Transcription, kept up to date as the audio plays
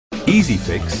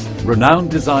EasyFix, renowned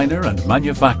designer and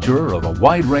manufacturer of a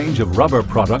wide range of rubber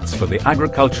products for the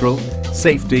agricultural,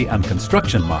 safety and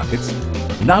construction markets,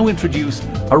 now introduce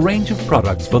a range of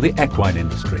products for the equine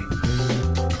industry.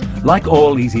 Like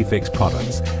all EasyFix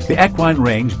products, the equine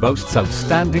range boasts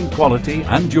outstanding quality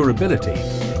and durability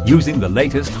using the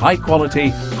latest high-quality,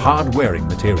 hard-wearing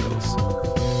materials.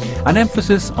 An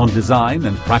emphasis on design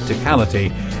and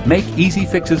practicality make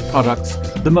EasyFix's products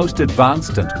the most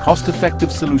advanced and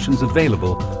cost-effective solutions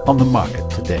available on the market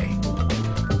today.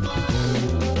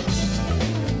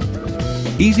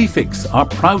 EasyFix are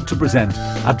proud to present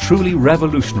a truly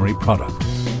revolutionary product,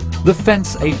 the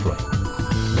Fence Apron.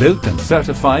 Built and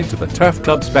certified to the Turf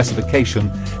Club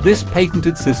specification, this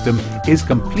patented system is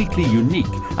completely unique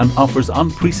and offers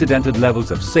unprecedented levels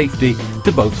of safety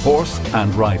to both horse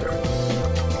and rider.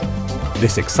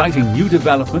 This exciting new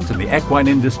development in the equine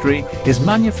industry is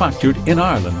manufactured in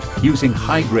Ireland using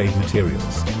high-grade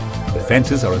materials. The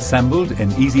fences are assembled in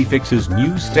EasyFix's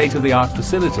new state-of-the-art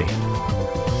facility.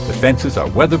 The fences are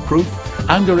weatherproof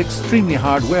and are extremely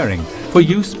hard-wearing for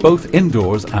use both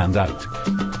indoors and out.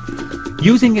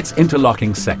 Using its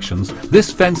interlocking sections,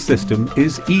 this fence system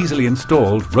is easily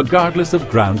installed regardless of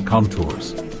ground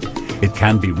contours. It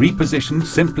can be repositioned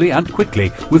simply and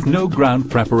quickly with no ground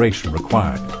preparation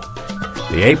required.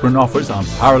 The apron offers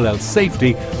unparalleled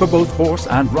safety for both horse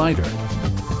and rider.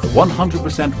 The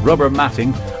 100% rubber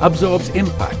matting absorbs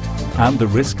impact and the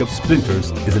risk of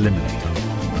splinters is eliminated.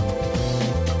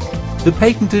 The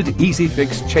patented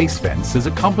EasyFix Chase Fence is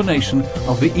a combination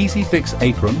of the EasyFix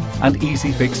Apron and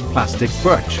EasyFix Plastic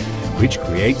Birch, which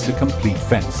creates a complete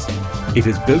fence. It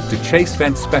is built to Chase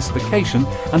Fence specification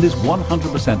and is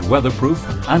 100% weatherproof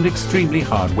and extremely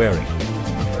hard-wearing.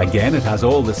 Again, it has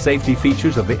all the safety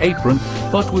features of the apron,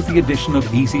 but with the addition of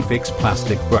EasyFix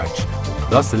Plastic Birch,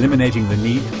 thus eliminating the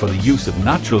need for the use of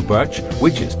natural birch,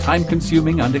 which is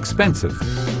time-consuming and expensive,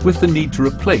 with the need to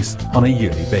replace on a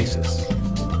yearly basis.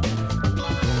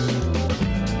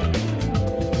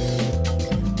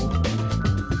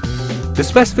 The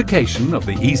specification of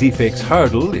the EasyFix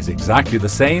hurdle is exactly the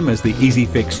same as the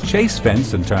EasyFix Chase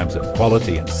Fence in terms of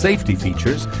quality and safety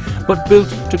features, but built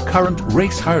to current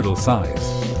race hurdle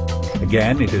size.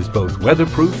 Again, it is both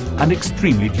weatherproof and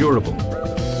extremely durable.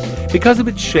 Because of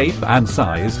its shape and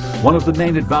size, one of the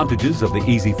main advantages of the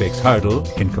EasyFix hurdle,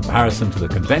 in comparison to the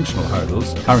conventional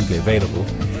hurdles currently available,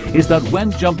 is that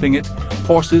when jumping it,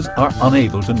 horses are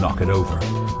unable to knock it over.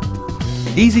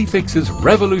 EasyFix's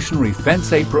revolutionary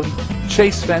fence apron,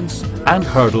 chase fence and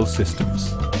hurdle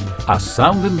systems. A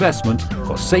sound investment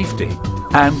for safety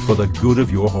and for the good of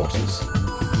your horses.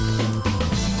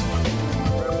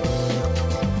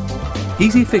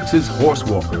 EasyFix's horse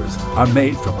walkers are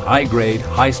made from high-grade,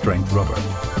 high-strength rubber.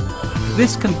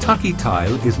 This Kentucky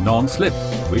tile is non-slip,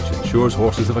 which ensures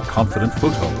horses have a confident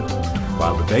foothold,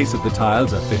 while the base of the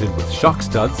tiles are fitted with shock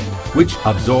studs, which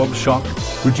absorb shock,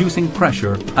 reducing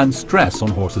pressure and stress on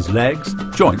horses' legs,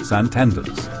 joints and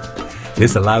tendons.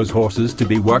 This allows horses to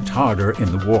be worked harder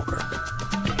in the walker.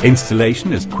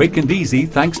 Installation is quick and easy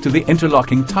thanks to the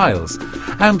interlocking tiles,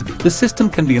 and the system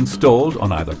can be installed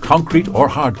on either concrete or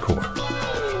hardcore.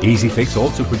 EasyFix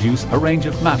also produce a range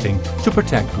of matting to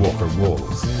protect walker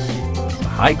walls. The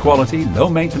high-quality,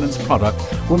 low-maintenance product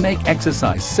will make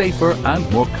exercise safer and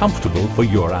more comfortable for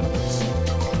your animals.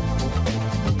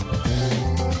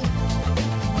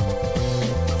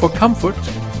 For comfort,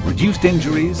 reduced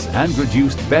injuries and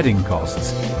reduced bedding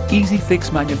costs,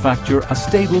 EasyFix manufacture a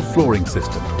stable flooring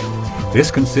system.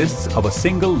 This consists of a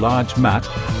single large mat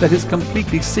that is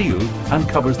completely sealed and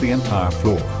covers the entire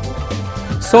floor.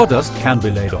 Sawdust can be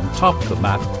laid on top of the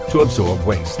mat to absorb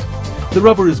waste. The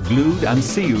rubber is glued and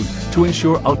sealed to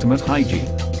ensure ultimate hygiene.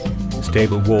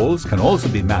 Stable walls can also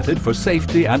be matted for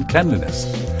safety and cleanliness,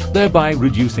 thereby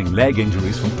reducing leg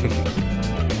injuries from kicking.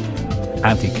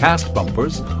 Anti-cast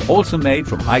bumpers, also made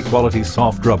from high-quality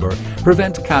soft rubber,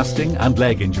 prevent casting and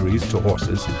leg injuries to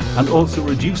horses and also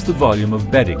reduce the volume of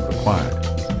bedding required.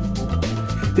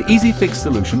 The EasyFix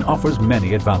solution offers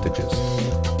many advantages.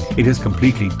 It is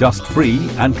completely dust-free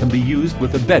and can be used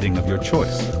with the bedding of your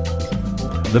choice.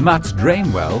 The mats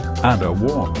drain well and are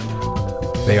warm.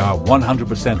 They are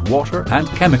 100% water and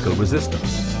chemical resistant.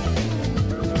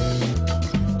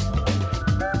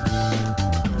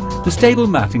 The stable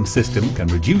matting system can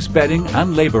reduce bedding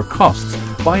and labour costs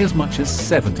by as much as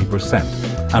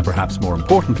 70%, and perhaps more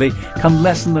importantly, can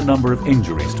lessen the number of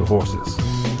injuries to horses.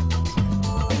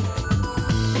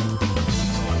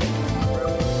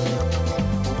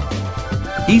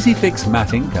 EasyFix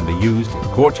matting can be used in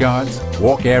courtyards,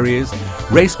 walk areas,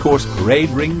 racecourse parade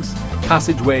rings,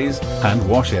 passageways and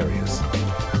wash areas.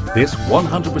 This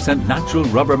 100% natural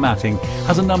rubber matting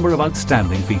has a number of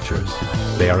outstanding features.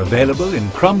 They are available in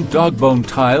crumb dog bone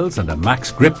tiles and a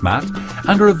max grip mat,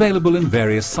 and are available in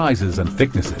various sizes and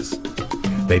thicknesses.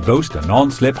 They boast a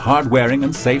non-slip, hard-wearing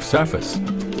and safe surface.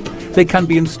 They can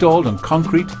be installed on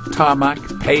concrete, tarmac,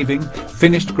 paving,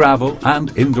 finished gravel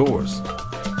and indoors.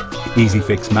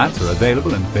 EasyFix mats are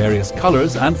available in various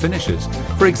colours and finishes,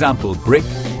 for example brick,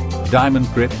 diamond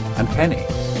grip and penny,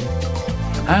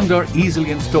 and are easily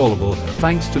installable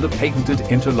thanks to the patented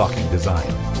interlocking design.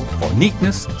 For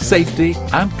neatness, safety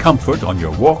and comfort on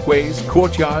your walkways,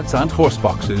 courtyards and horse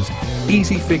boxes,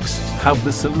 EasyFix have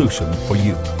the solution for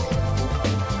you.